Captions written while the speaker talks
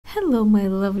Hello my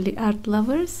lovely art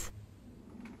lovers!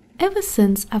 Ever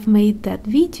since I've made that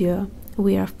video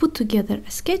where I've put together a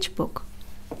sketchbook,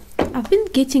 I've been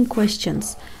getting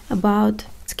questions about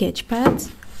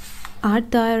sketchpads, art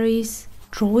diaries,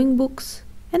 drawing books,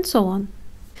 and so on.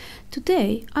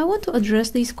 Today I want to address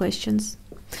these questions.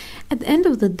 At the end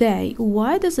of the day,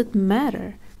 why does it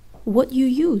matter what you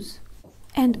use?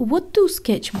 And what do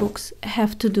sketchbooks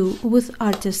have to do with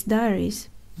artist diaries?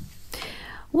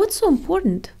 What's so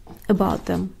important about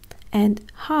them, and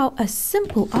how a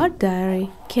simple art diary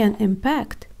can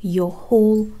impact your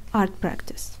whole art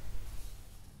practice?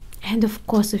 And of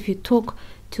course, if you talk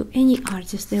to any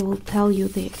artist, they will tell you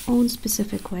their own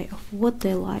specific way of what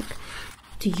they like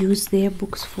to use their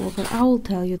books for. But I will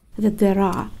tell you that there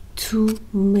are two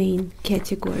main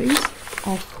categories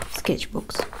of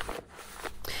sketchbooks.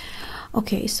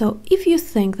 Okay, so if you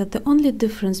think that the only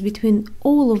difference between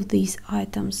all of these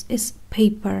items is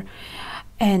paper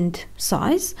and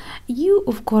size, you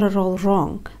have got it all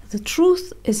wrong. The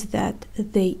truth is that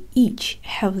they each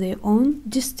have their own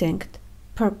distinct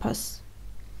purpose.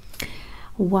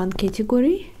 One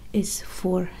category is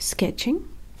for sketching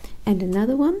and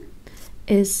another one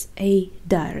is a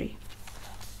diary.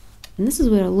 And this is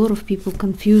where a lot of people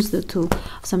confuse the two,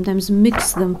 sometimes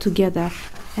mix them together,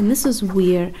 and this is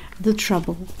where the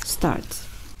trouble starts.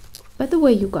 By the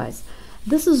way, you guys,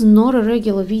 this is not a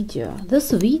regular video.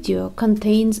 This video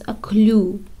contains a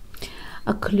clue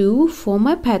for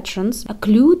my patrons, a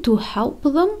clue to help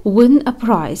them win a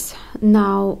prize.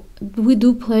 Now, we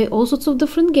do play all sorts of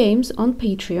different games on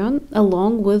Patreon,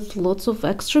 along with lots of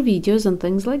extra videos and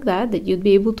things like that you'd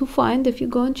be able to find if you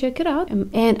go and check it out.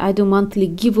 And I do monthly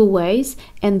giveaways,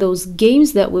 and those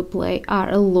games that we play are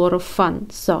a lot of fun.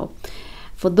 So,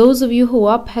 for those of you who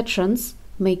are patrons,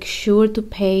 make sure to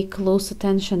pay close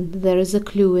attention. There is a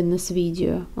clue in this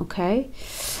video, okay?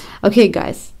 Okay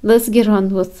guys, let's get on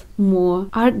with more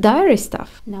art diary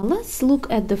stuff. Now let's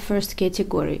look at the first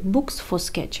category, books for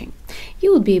sketching.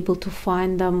 You will be able to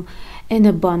find them in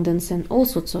abundance in all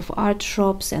sorts of art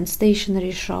shops and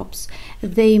stationery shops.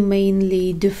 They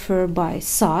mainly differ by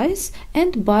size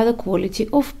and by the quality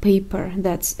of paper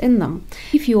that's in them.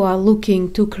 If you are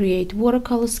looking to create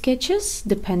watercolor sketches,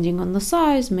 depending on the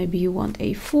size, maybe you want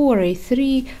A4,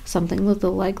 A3, something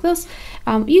little like this,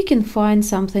 you can find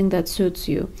something that suits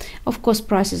you. Of course,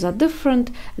 prices are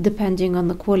different depending on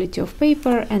the quality of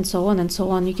paper and so on and so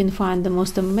on. You can find the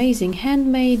most amazing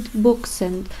handmade books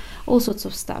and all sorts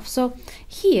of stuff. So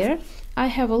here I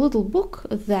have a little book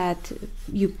that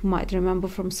you might remember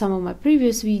from some of my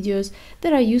previous videos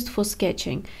that I used for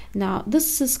sketching. Now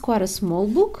this is quite a small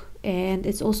book and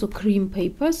it's also cream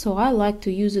paper, so I like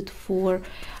to use it for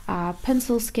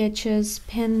pencil sketches,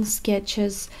 pen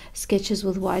sketches, sketches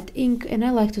with white ink, and I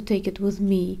like to take it with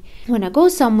me when I go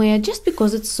somewhere just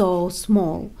because it's so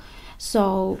small.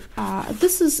 So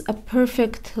this is a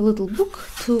perfect little book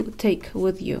to take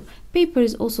with you. Paper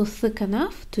is also thick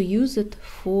enough to use it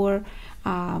for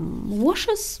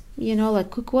washes, you know,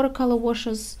 like quick watercolor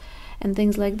washes and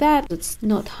things like that. It's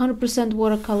not 100%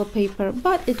 watercolor paper,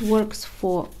 but it works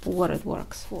for what it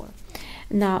works for.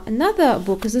 Now another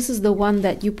book, this is the one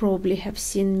that you probably have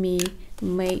seen me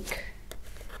make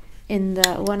in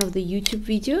one of the YouTube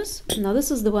videos. Now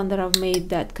this is the one that I've made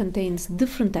that contains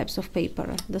different types of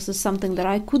paper. This is something that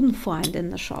I couldn't find in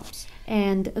the shops.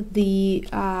 And the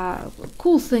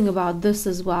cool thing about this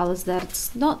as well is that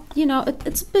it's not, you know,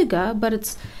 it's bigger, but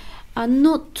it's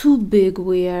not too big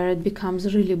where it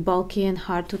becomes really bulky and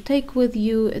hard to take with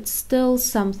you. It's still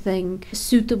something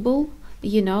suitable,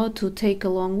 you know, to take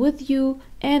along with you,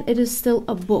 and it is still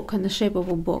a book in the shape of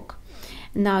a book.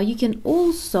 Now you can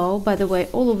also, by the way,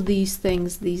 all of these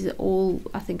things, these are all,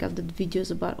 I think I've did videos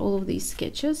about all of these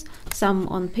sketches, some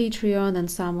on Patreon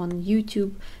and some on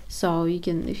YouTube, so you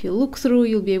can, if you look through,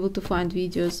 you'll be able to find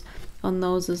videos on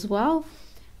those as well.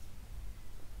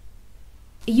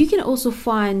 You can also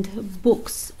find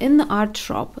books in the art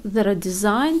shop that are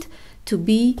designed to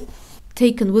be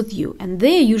taken with you, and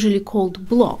they're usually called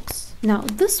blocks. Now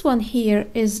this one here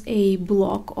is a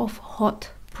block of hot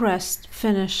pressed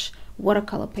finish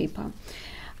watercolor paper.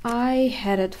 I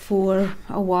had it for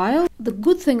a while. The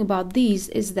good thing about these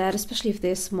is that, especially if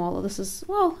they're smaller, this is,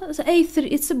 well, it's A3,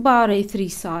 it's about A3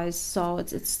 size, so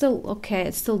it's still okay,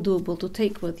 it's still doable to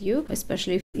take with you,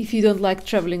 especially if you don't like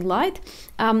traveling light.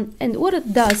 And what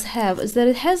it does have is that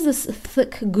it has this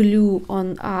thick glue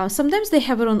on, sometimes they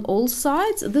have it on all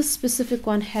sides. This specific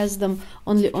one has them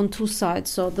only on two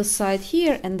sides, so this side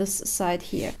here and this side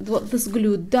here. What this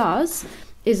glue does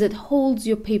is it holds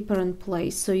your paper in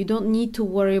place, so you don't need to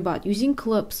worry about using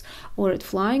clips or it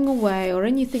flying away or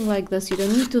anything like this. You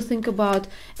don't need to think about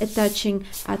attaching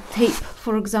a tape,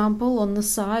 for example, on the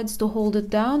sides to hold it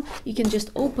down. You can just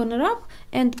open it up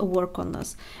and work on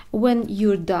this. When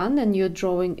you're done and your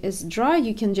drawing is dry,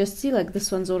 you can just see like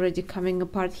this one's already coming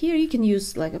apart here. You can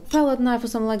use like a palette knife or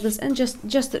something like this and just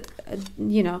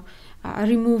you know,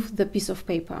 remove the piece of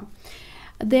paper.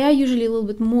 They are usually a little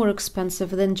bit more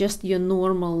expensive than just your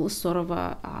normal sort of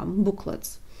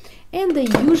booklets. And they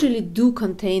usually do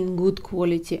contain good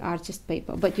quality artist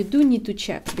paper, but you do need to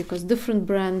check because different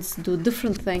brands do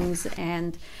different things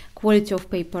and quality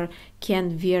of paper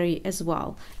can vary as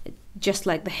well, just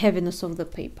like the heaviness of the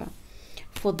paper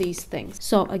for these things.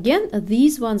 So again,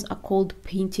 these ones are called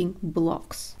painting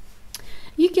blocks.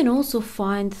 You can also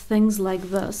find things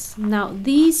like this. Now,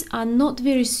 these are not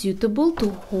very suitable to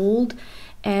hold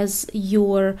as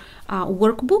your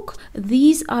workbook.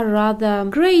 These are rather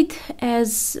great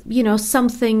as, you know,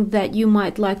 something that you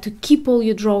might like to keep all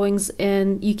your drawings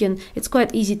in. You can, it's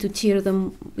quite easy to tear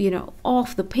them, you know,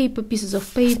 off the paper, pieces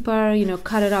of paper, you know,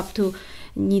 cut it up to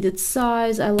needed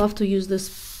size. I love to use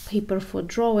this paper for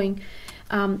drawing,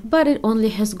 but it only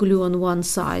has glue on one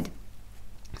side.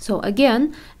 So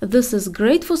again, this is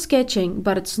great for sketching,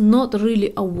 but it's not really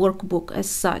a workbook as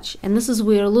such. And this is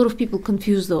where a lot of people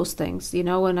confuse those things. You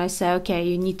know, when I say, okay,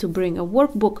 you need to bring a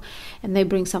workbook, and they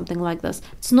bring something like this.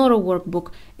 It's not a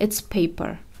workbook, it's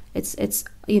paper. It's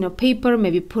you know, paper,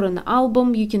 maybe put on an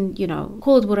album, you can, you know,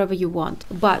 call it whatever you want.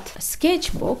 But a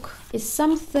sketchbook is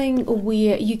something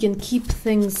where you can keep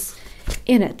things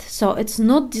in it. So it's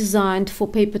not designed for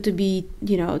paper to be,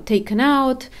 you know, taken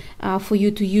out, for you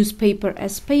to use paper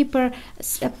as paper.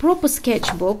 A proper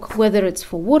sketchbook, whether it's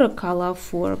for watercolor,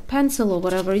 for pencil or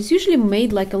whatever, is usually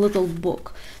made like a little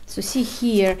book. So see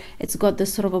here, it's got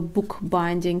this sort of a book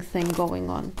binding thing going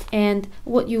on. And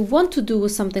what you want to do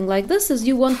with something like this is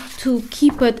you want to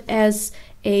keep it as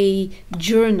a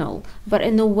journal, but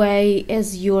in a way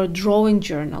as your drawing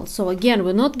journal. So again,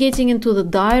 we're not getting into the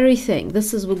diary thing.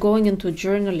 This is, we're going into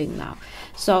journaling now.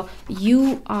 So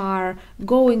you are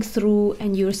going through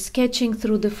and you're sketching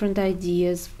through different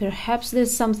ideas. Perhaps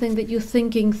there's something that you're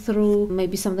thinking through,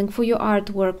 maybe something for your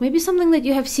artwork, maybe something that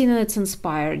you have seen and it's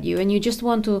inspired you and you just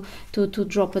want to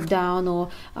drop it down. Or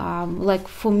like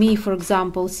for me, for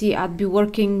example, see, I'd be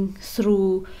working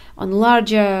through on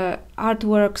larger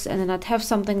artworks and then I'd have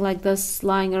something like this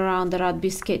lying around that I'd be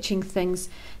sketching things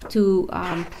to,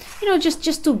 you know,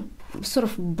 just to sort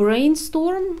of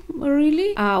brainstorm,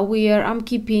 really, where I'm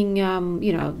keeping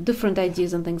you know, different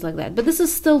ideas and things like that. But this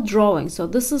is still drawing, so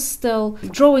this is still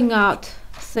drawing out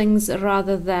things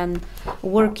rather than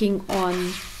working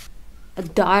on a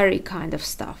diary kind of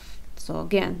stuff. So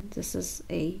again, this is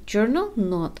a journal,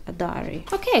 not a diary.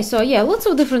 Okay, so yeah, lots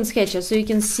of different sketches. So you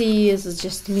can see this is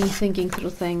just me thinking through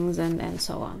things and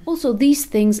so on. Also, these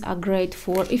things are great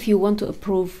for if you want to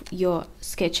improve your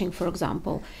sketching, for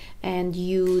example, and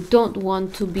you don't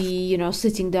want to be, you know,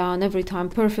 sitting down every time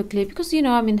perfectly, because, you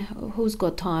know, I mean, who's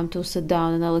got time to sit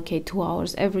down and allocate 2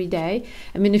 hours every day?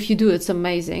 I mean, if you do, it's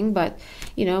amazing, but,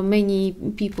 you know, many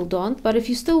people don't. But if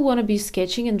you still want to be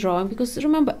sketching and drawing, because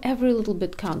remember, every little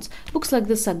bit counts. Books like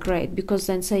this are great because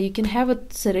then, say, you can have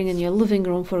it sitting in your living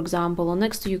room, for example, or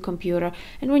next to your computer,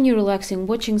 and when you're relaxing,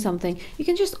 watching something, you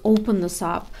can just open this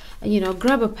up, you know,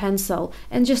 grab a pencil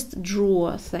and just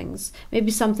draw things. Maybe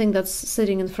something that's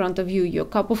sitting in front of you, your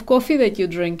cup of coffee that you're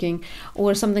drinking,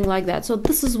 or something like that. So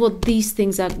this is what these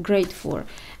things are great for.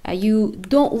 You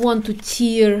don't want to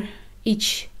tear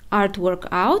each artwork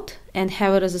out and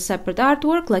have it as a separate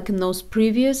artwork like in those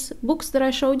previous books that I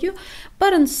showed you,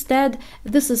 but instead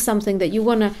this is something that you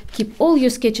want to keep all your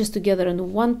sketches together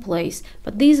in one place,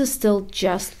 but these are still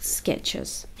just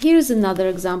sketches. Here's another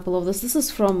example of this. This is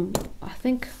from, I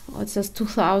think, it says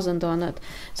 2000 on it.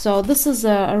 So this is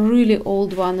a really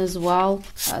old one as well,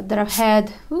 that I've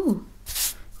had. Ooh,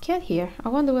 cat here. I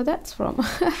wonder where that's from.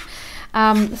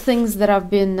 Things that I've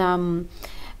been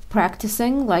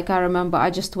practicing. Like, I remember I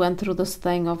just went through this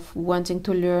thing of wanting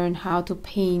to learn how to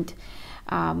paint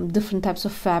different types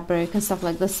of fabric and stuff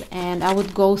like this, and I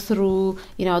would go through,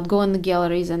 you know, I'd go in the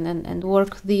galleries and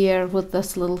work there with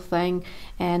this little thing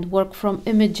and work from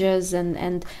images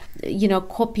and you know,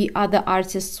 copy other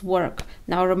artists' work.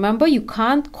 Now remember, you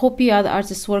can't copy other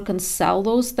artists' work and sell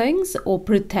those things or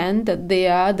pretend that they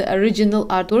are the original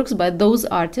artworks by those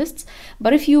artists.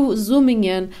 But if you're zooming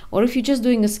in, or if you're just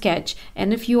doing a sketch,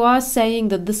 and if you are saying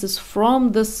that this is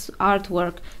from this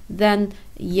artwork, then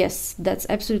yes, that's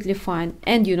absolutely fine,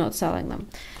 and you're not selling them.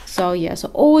 So yeah,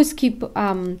 so always keep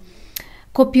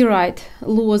copyright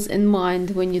laws in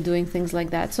mind when you're doing things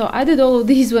like that. So I did all of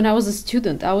these when I was a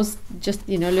student. I was just,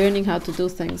 you know, learning how to do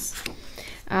things.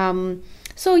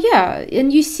 So yeah,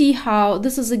 and you see how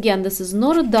this is, again, this is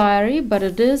not a diary, but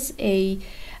it is a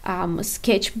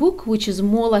sketchbook, which is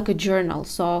more like a journal.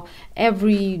 So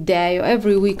every day or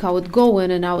every week I would go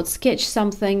in and I would sketch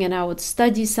something, and I would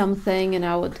study something, and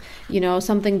I would, you know,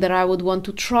 something that I would want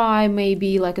to try,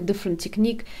 maybe like a different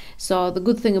technique. So the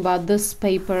good thing about this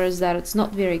paper is that it's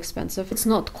not very expensive. It's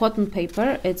not cotton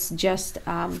paper, it's just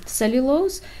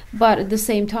cellulose, but at the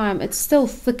same time it's still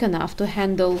thick enough to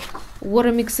handle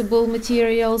water mixable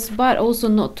materials, but also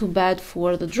not too bad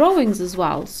for the drawings as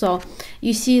well. So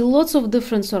you see lots of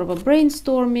different sort of a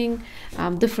brainstorming,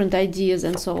 different ideas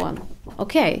and so on.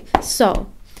 Okay, so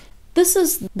this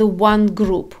is the one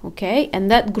group, okay, and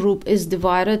that group is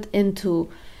divided into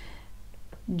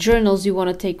journals you want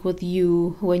to take with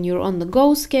you when you're on the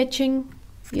go sketching,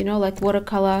 you know, like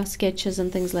watercolor sketches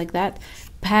and things like that.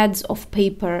 Pads of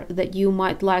paper that you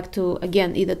might like to,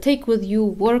 again, either take with you,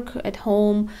 work at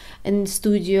home, in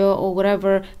studio or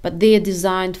whatever, but they are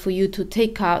designed for you to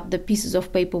take out the pieces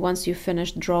of paper once you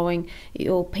finish drawing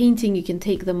or painting. You can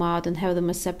take them out and have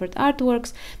them as separate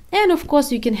artworks. And of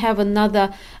course you can have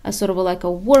another sort of like a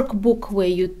workbook where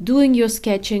you're doing your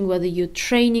sketching, whether you're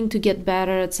training to get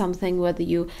better at something, whether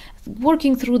you're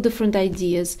working through different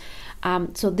ideas.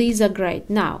 So these are great.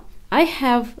 Now I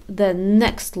have the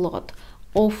next lot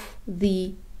of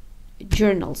the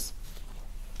journals,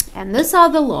 and this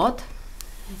other lot,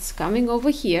 it's coming over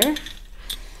here.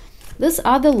 This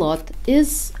other lot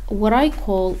is what I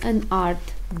call an art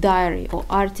diary or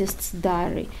artist's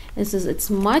diary. It's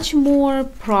much more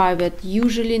private.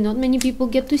 Usually not many people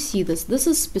get to see this. This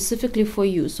is specifically for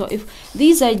you. So if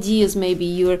these ideas, maybe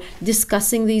you're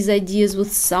discussing these ideas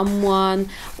with someone,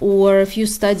 or if you're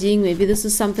studying, maybe this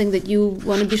is something that you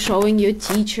want to be showing your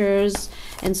teachers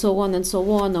and so on and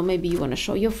so on, or maybe you want to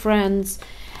show your friends.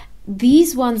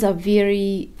 These ones are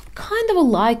very kind of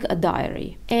like a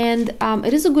diary, and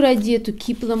it is a good idea to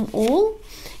keep them all.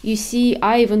 You see,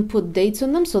 I even put dates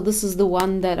on them. So this is the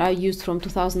one that I used from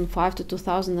 2005 to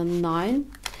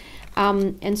 2009.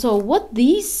 And so what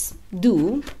these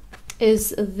do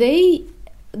is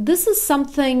this is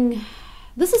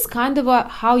kind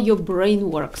of how your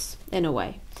brain works in a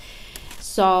way.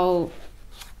 So,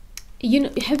 you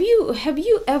know, have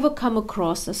you ever come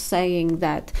across a saying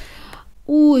that,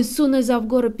 oh, as soon as I've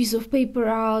got a piece of paper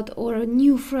out or a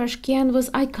new fresh canvas,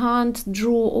 I can't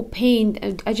draw or paint,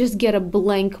 and I just get a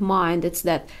blank mind. It's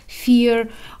that fear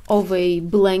of a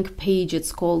blank page.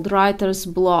 It's called writer's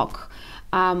block,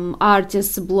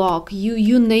 artist's block,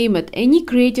 you name it. Any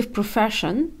creative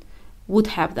profession would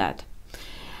have that.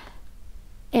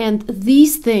 And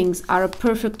these things are a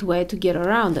perfect way to get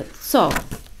around it. So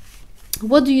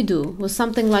what do you do with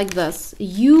something like this?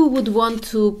 You would want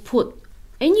to put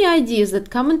any ideas that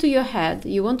come into your head,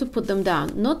 you want to put them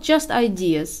down, not just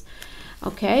ideas,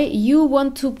 okay? You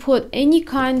want to put any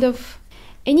kind of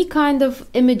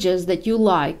images that you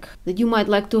like, that you might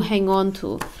like to hang on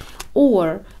to.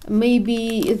 Or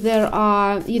maybe there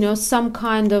are, you know, some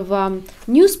kind of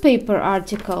newspaper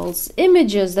articles,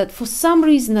 images that for some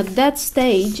reason at that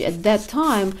stage, at that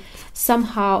time,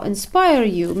 somehow inspire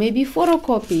you. Maybe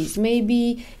photocopies,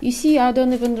 maybe, you see, I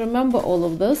don't even remember all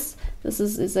of this. This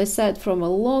is, as I said, from a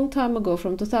long time ago,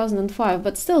 from 2005,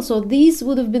 but still, so these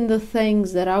would have been the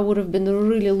things that I would have been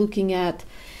really looking at,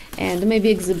 and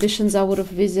maybe exhibitions I would have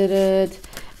visited,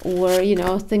 or, you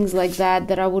know, things like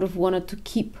that I would have wanted to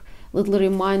keep little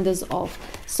reminders of.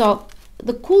 So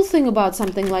the cool thing about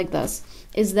something like this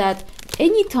is that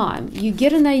anytime you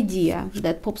get an idea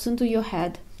that pops into your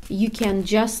head, you can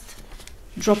just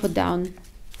drop it down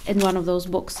in one of those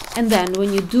books. And then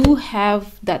when you do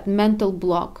have that mental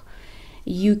block,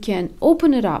 you can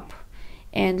open it up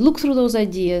and look through those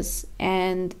ideas,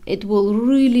 and it will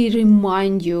really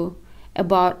remind you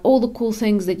about all the cool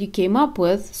things that you came up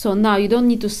with. So now you don't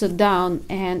need to sit down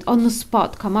and on the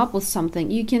spot come up with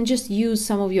something. You can just use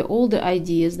some of your older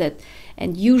ideas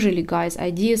and usually, guys,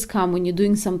 ideas come when you're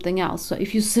doing something else. So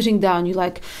if you're sitting down, you're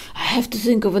like, I have to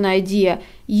think of an idea,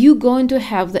 you're going to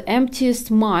have the emptiest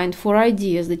mind for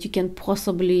ideas that you can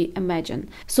possibly imagine.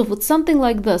 So with something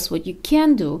like this, what you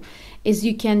can do is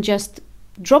you can just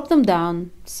drop them down,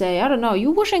 say, I don't know,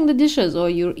 you're washing the dishes or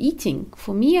you're eating.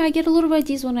 For me, I get a lot of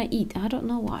ideas when I eat. I don't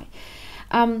know why.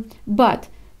 But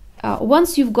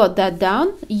once you've got that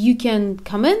down, you can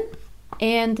come in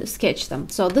and sketch them.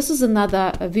 So this is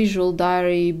another visual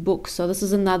diary book. So this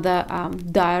is another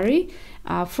diary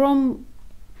from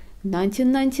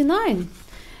 1999.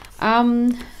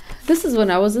 This is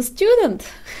when I was a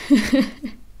student.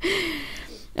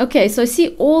 Okay, so I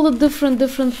see all the different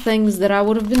things that I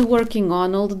would have been working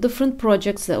on, all the different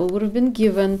projects that would have been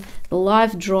given, the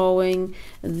live drawing,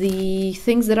 the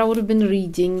things that I would have been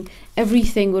reading,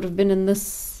 everything would have been in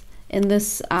this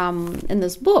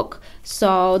book.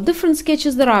 So different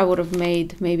sketches that I would have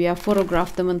made, maybe I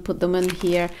photographed them and put them in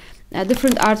here,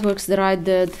 different artworks that I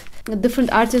did,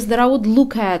 different artists that I would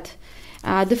look at,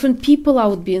 different people I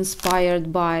would be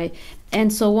inspired by,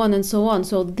 and so on and so on.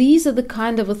 So these are the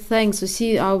kind of things. You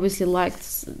see, I obviously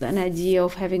liked an idea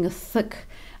of having a thick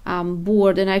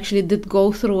board, and I actually did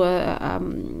go through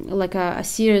a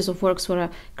series of works where I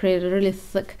created a really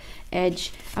thick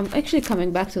edge. I'm actually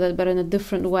coming back to that, but in a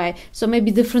different way. So maybe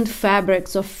different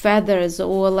fabrics or feathers,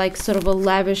 or like sort of a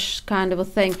lavish kind of a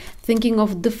thing, thinking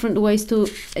of different ways to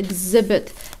exhibit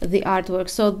the artwork.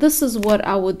 So this is what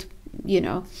I would,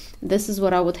 this is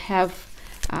what I would have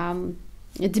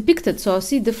depicted. So I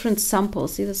see different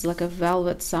samples. See, this is like a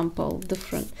velvet sample,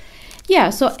 different. Yeah,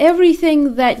 so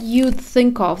everything that you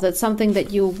think of, that's something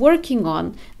that you're working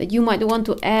on, that you might want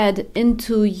to add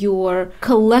into your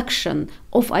collection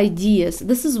of ideas,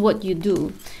 this is what you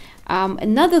do.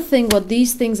 Another thing, what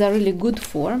these things are really good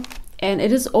for, and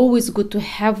it is always good to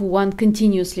have one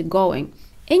continuously going.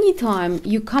 Anytime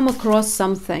you come across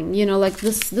something, like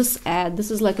this ad, this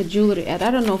is like a jewelry ad.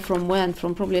 I don't know from when,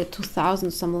 from probably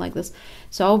 2000, something like this.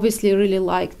 So I obviously really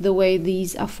like the way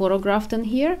these are photographed in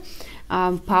here.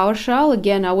 PowerShell,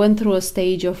 again, I went through a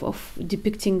stage of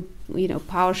depicting,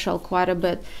 PowerShell quite a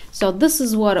bit. So this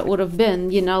is what it would have been,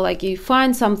 like you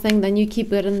find something, then you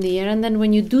keep it in the air, and then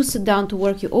when you do sit down to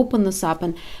work, you open this up,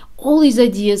 and all these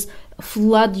ideas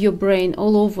flood your brain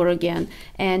all over again,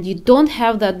 and you don't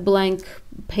have that blank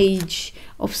page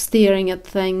of staring at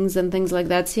things and things like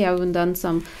that. See, I haven't done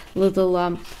some little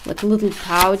like a little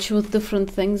pouch with different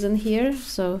things in here.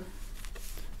 So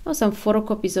some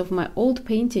photocopies of my old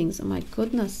paintings. Oh my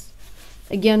goodness.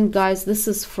 Again, guys, this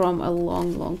is from a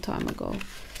long time ago.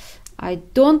 I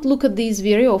don't look at these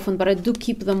very often, but I do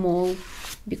keep them all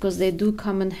because they do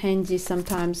come in handy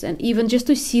sometimes, and even just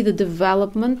to see the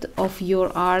development of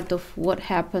your art, of what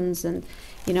happens, and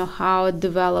how it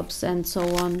develops and so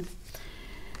on.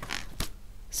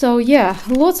 So yeah,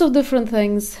 lots of different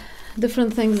things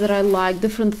that I like,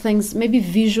 different things maybe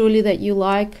visually that you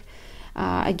like.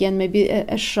 Again, maybe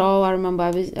a show. I remember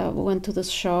I went to this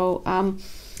show,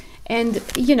 and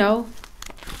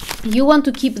you want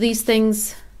to keep these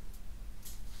things.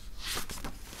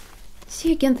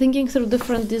 See, again, thinking through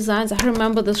different designs. I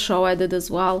remember the show I did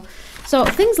as well. So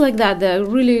things like that, they're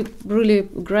really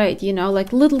great,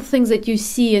 like little things that you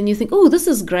see and you think, oh, this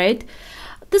is great,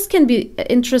 this can be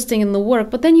interesting in the work,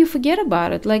 but then you forget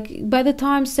about it. Like by the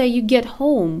time, say, you get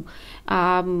home,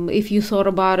 if you thought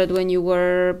about it when you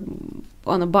were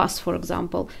on a bus, for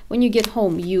example, when you get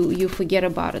home, you forget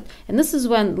about it. And this is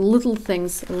when little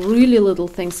things, really little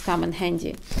things, come in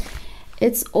handy.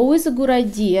 It's always a good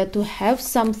idea to have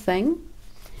something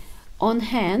on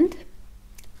hand,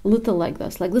 little like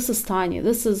this. Like this is tiny.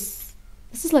 This is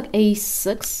like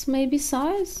A6 maybe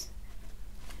size.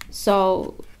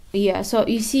 So yeah, so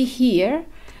you see here,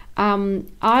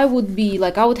 I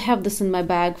would have this in my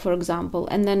bag, for example,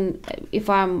 and then if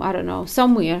I'm, I don't know,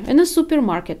 somewhere in a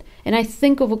supermarket and I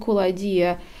think of a cool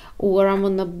idea, or I'm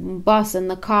on the bus, in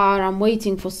the car, I'm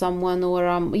waiting for someone, or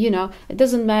it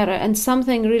doesn't matter, and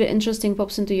something really interesting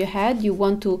pops into your head, you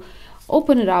want to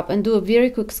open it up and do a very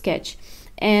quick sketch.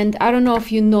 And I don't know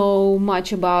if you know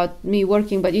much about me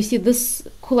working, but you see this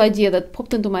cool idea that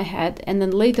popped into my head, and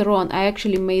then later on I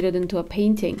actually made it into a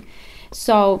painting.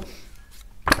 So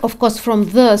of course, from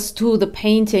this to the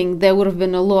painting, there would have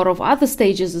been a lot of other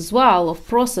stages as well of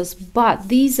process, but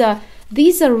these are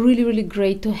really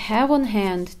great to have on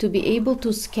hand, to be able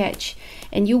to sketch.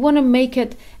 And you want to make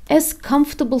it as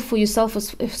comfortable for yourself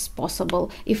as possible.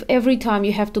 If every time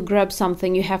you have to grab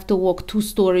something, you have to walk 2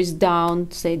 stories down,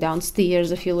 say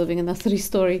downstairs if you're living in a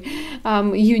 3-story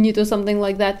unit or something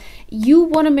like that, you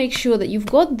want to make sure that you've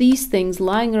got these things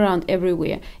lying around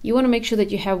everywhere. You want to make sure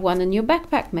that you have one in your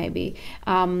backpack maybe.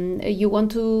 You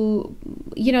want to,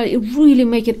 really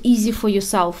make it easy for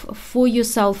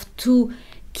yourself to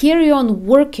carry on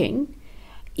working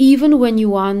even when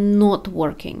you are not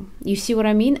working. You see what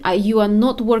I mean? You are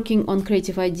not working on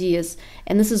creative ideas,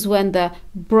 and this is when the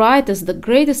brightest, the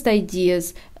greatest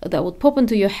ideas that would pop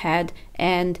into your head,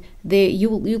 and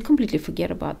you'll completely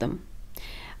forget about them.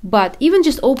 But even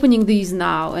just opening these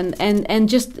now and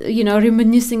just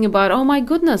reminiscing about, oh my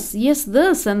goodness, yes,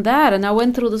 this and that, and I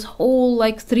went through this whole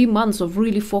 3 months of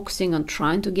really focusing on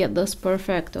trying to get this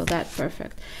perfect or that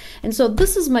perfect. And so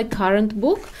this is my current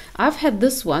book. I've had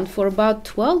this one for about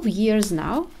 12 years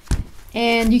now,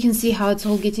 and you can see how it's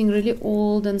all getting really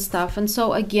old and stuff. And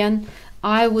so again,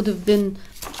 I would have been,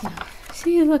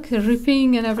 see, like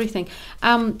ripping and everything.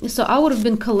 So I would have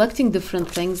been collecting different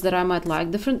things that I might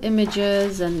like, different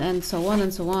images and so on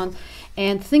and so on,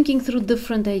 and thinking through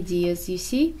different ideas, you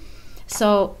see.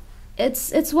 So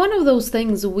it's one of those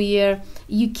things where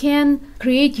you can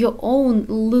create your own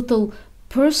little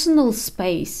personal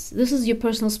space. This is your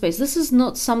personal space. This is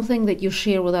not something that you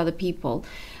share with other people.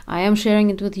 I am sharing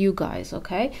it with you guys,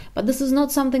 okay? But this is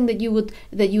not something that you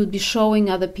would be showing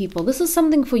other people. This is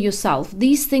something for yourself.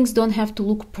 These things don't have to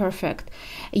look perfect.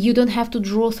 You don't have to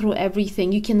draw through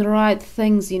everything. You can write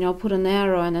things, you know, put an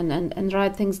arrow and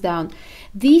write things down.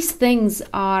 These things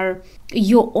are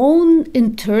your own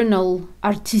internal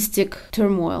artistic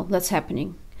turmoil that's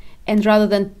happening. And rather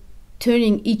than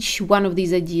turning each one of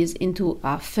these ideas into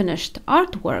a finished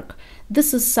artwork,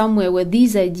 this is somewhere where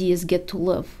these ideas get to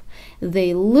live.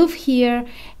 They live here,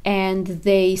 and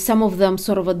some of them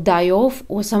sort of die off,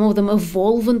 or some of them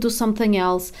evolve into something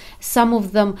else. Some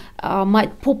of them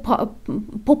might pop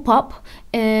up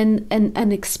in an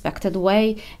unexpected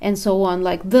way, and so on.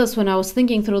 Like this, when I was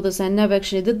thinking through this, I never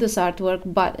actually did this artwork,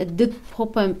 but it did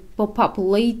pop up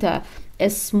later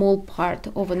as small part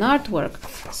of an artwork.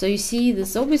 So you see,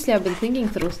 this obviously I've been thinking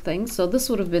through things. So this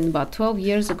would have been about 12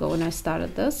 years ago when I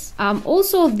started this.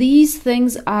 Also, these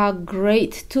things are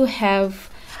great to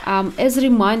have as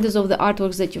reminders of the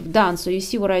artworks that you've done. So you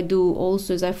see, what I do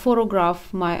also is I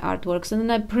photograph my artworks and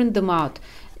then I print them out.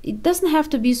 It doesn't have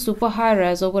to be super high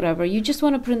res or whatever. You just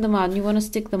want to print them out and you want to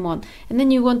stick them on, and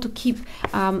then you want to keep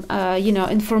you know,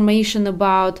 information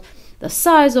about the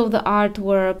size of the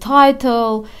artwork,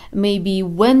 title, maybe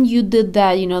when you did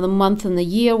that, you know, the month and the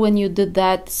year when you did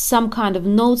that, some kind of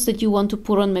notes that you want to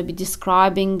put on, maybe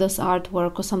describing this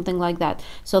artwork or something like that.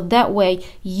 So that way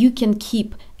you can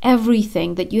keep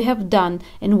everything that you have done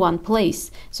in one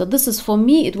place. So this is, for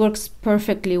me, it works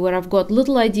perfectly, where I've got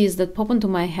little ideas that pop into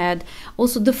my head,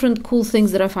 also different cool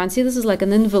things that I find. See, this is like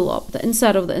an envelope, the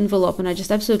inside of the envelope, and I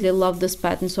just absolutely love this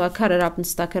pattern, so I cut it up and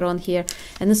stuck it on here.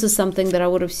 And this is something that I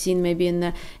would have seen maybe in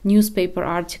a newspaper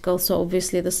article, so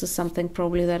obviously this is something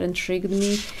probably that intrigued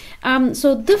me.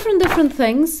 So different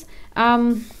things.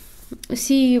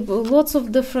 See, lots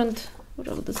of different,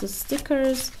 whatever this is,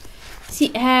 stickers.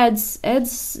 See,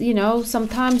 ads, you know,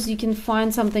 sometimes you can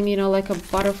find something, you know, like a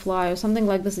butterfly or something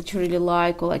like this that you really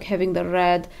like, or like having the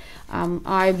red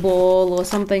eyeball or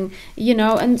something, you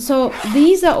know. And so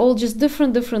these are all just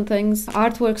different things,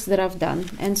 artworks that I've done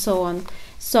and so on.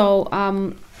 So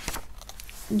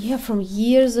yeah, from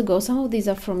years ago. Some of these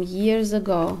are from years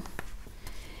ago.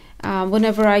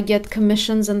 Whenever I get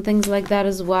commissions and things like that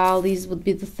as well, these would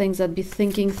be the things I'd be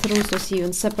thinking through. So see,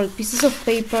 even separate pieces of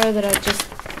paper that I just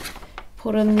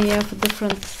put in there for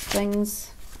different things.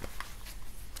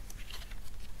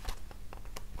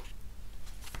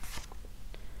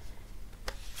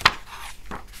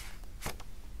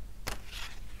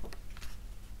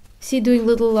 See, doing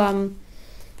little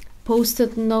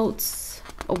post-it notes.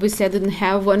 Obviously I didn't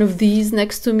have one of these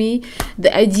next to me.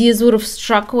 The ideas would have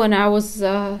struck when I was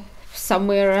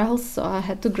somewhere else, so I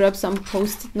had to grab some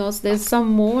post-it notes. There's some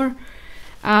more.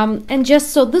 And just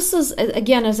so, this is,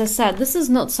 again, as I said, this is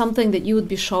not something that you would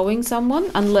be showing someone,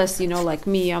 unless, you know, like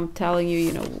me, I'm telling you,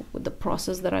 you know, with the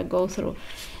process that I go through.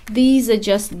 These are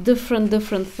just different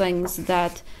things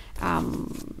that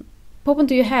pop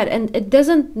into your head, and it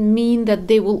doesn't mean that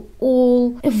they will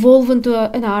all evolve into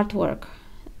an artwork.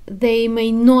 They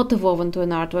may not evolve into an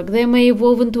artwork. They may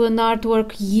evolve into an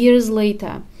artwork years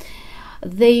later.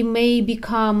 They may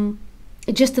become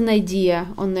just an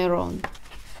idea on their own.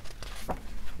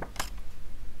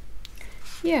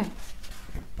 Yeah.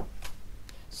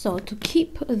 So to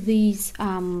keep these,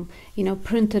 you know,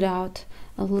 printed out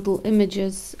little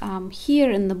images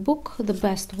here in the book, the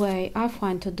best way I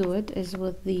find to do it is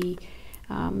with the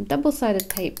double-sided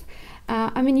tape.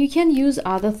 I mean, you can use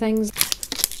other things.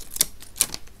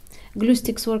 Glue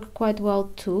sticks work quite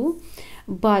well too,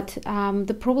 but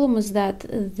the problem is that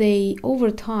they, over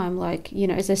time, like, you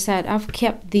know, as I said, I've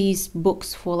kept these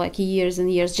books for like years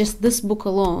and years. Just this book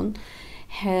alone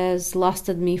has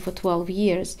lasted me for 12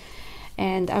 years,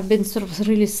 and I've been sort of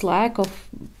really slack of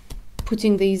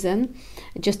putting these in,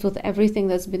 just with everything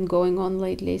that's been going on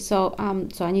lately. So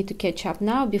so I need to catch up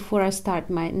now before I start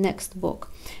my next book.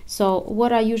 So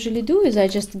what I usually do is I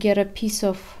just get a piece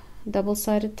of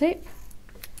double-sided tape.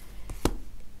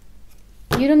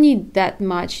 You don't need that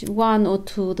much, 1 or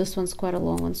 2. This one's quite a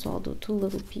long one, so I'll do 2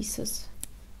 little pieces.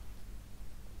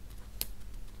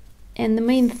 And the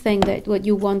main thing that what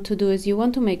you want to do is you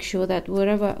want to make sure that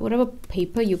whatever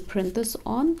paper you print this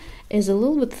on is a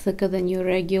little bit thicker than your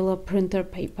regular printer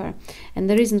paper. And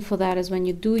the reason for that is when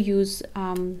you do use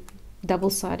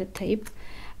double-sided tape,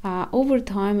 over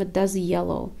time it does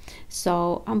yellow.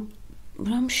 So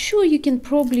I'm sure you can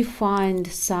probably find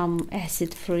some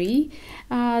acid-free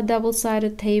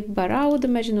double-sided tape, but I would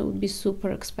imagine it would be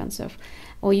super expensive.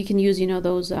 Or you can use, you know,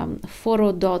 those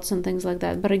photo dots and things like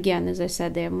that. But again, as I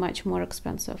said, they're much more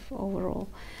expensive overall.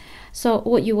 So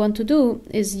what you want to do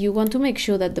is you want to make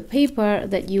sure that the paper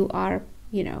that you are,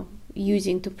 you know,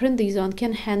 using to print these on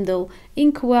can handle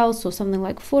ink well. So something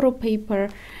like photo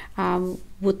paper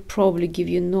would probably give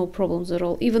you no problems at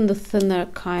all. Even the thinner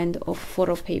kind of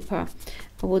photo paper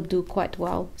would do quite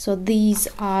well. So these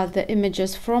are the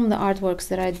images from the artworks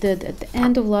that I did at the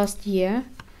end of last year.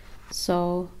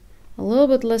 So a little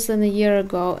bit less than a year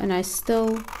ago, and I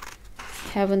still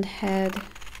haven't had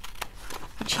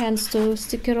a chance to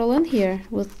stick it all in here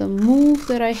with the move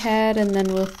that I had, and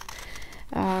then with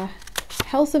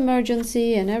health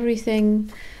emergency and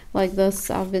everything like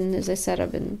this. I've been, as I said,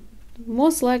 I've been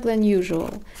more slack than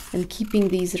usual in keeping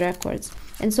these records.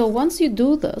 And so once you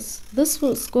do this, this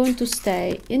was going to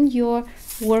stay in your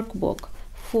workbook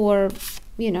for,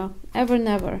 you know, ever and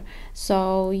ever.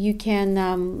 So you can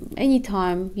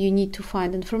anytime you need to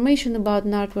find information about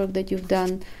an artwork that you've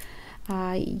done,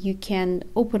 you can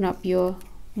open up your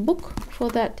book for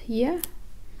that year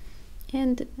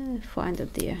and find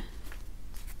it there.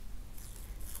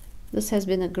 This has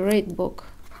been a great book.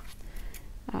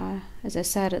 As I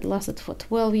said, it lasted for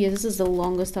 12 years. This is the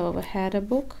longest I've ever had a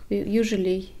book.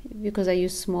 Usually, because I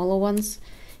use smaller ones,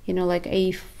 you know, like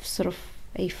sort of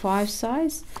A5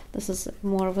 size. This is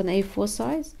more of an A4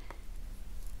 size.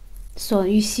 So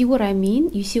you see what I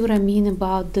mean? You see what I mean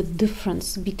about the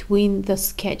difference between the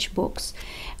sketchbooks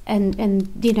and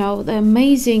you know, the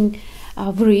amazing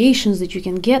variations that you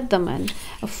can get them in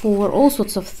for all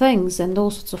sorts of things and all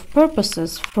sorts of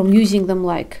purposes, from using them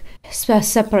like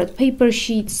separate paper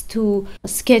sheets to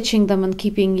sketching them and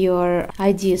keeping your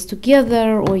ideas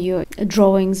together, or your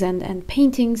drawings and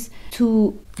paintings,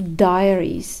 to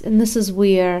diaries. And this is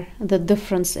where the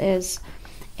difference is,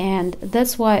 and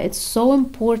that's why it's so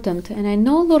important. And I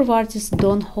know a lot of artists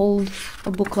don't hold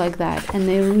a book like that and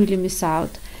they really miss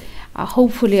out.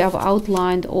 Hopefully I've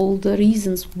outlined all the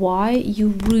reasons why you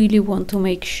really want to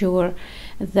make sure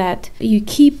that you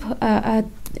keep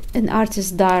an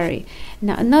artist's diary.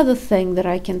 Now, another thing that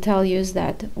I can tell you is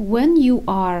that when you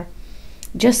are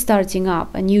just starting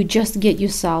up and you just get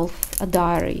yourself a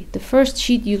diary, the first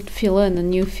sheet you fill in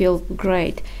and you feel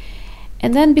great,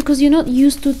 and then because you're not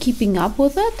used to keeping up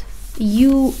with it,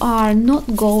 you are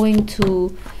not going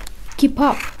to keep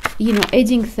up, you know,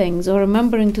 adding things or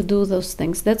remembering to do those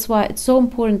things. That's why it's so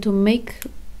important to make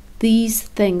these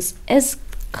things as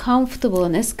comfortable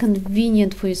and as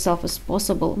convenient for yourself as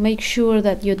possible. Make sure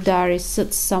that your diary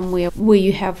sits somewhere where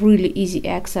you have really easy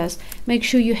access. Make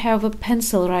sure you have a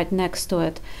pencil right next to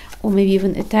it, or maybe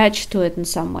even attached to it in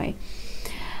some way.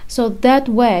 So that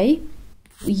way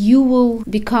you will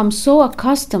become so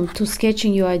accustomed to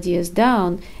sketching your ideas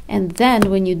down, and then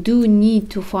when you do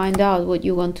need to find out what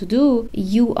you want to do,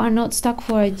 you are not stuck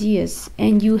for ideas,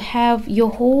 and you have your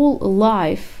whole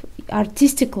life,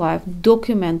 artistic life,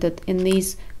 documented in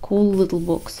these cool little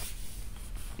books.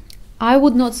 I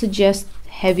would not suggest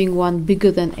having one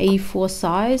bigger than A4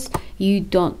 size. You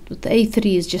don't, the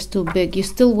A3 is just too big. You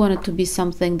still want it to be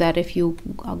something that if you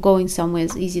are going somewhere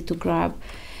is easy to grab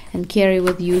and carry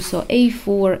with you. So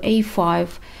A4,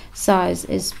 A5 size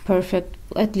is perfect.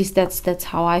 At least that's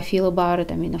how I feel about it.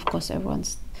 I mean, of course,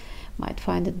 everyone's might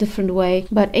find a different way.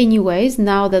 But anyways,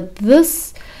 now that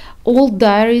this old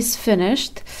diary is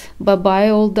finished, bye-bye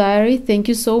old diary. Thank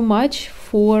you so much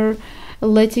for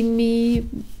letting me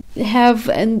have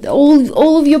and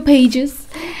all of your pages.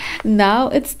 Now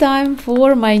it's time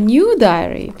for my new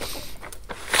diary.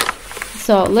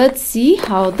 So let's see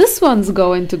how this one's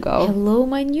going to go. Hello,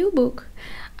 my new book.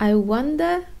 I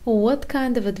wonder what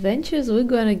kind of adventures we're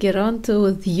gonna get onto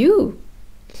with you.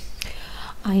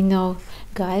 I know,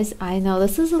 guys, I know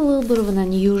this is a little bit of an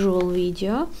unusual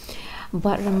video,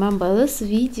 but remember, this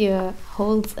video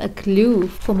holds a clue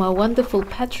for my wonderful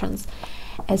patrons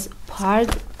as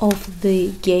part of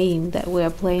the game that we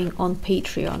are playing on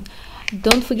Patreon.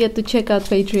 Don't forget to check out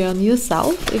Patreon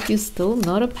yourself if you're still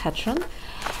not a patron.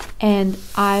 And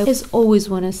I, as always,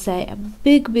 want to say a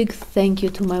big thank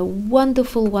you to my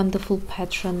wonderful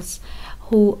patrons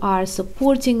who are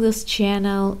supporting this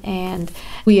channel, and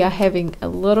we are having a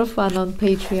lot of fun on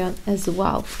Patreon as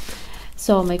well.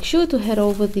 So make sure to head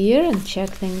over there and check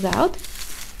things out.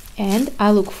 And I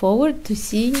look forward to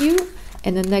seeing you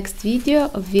in the next video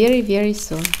very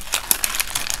soon.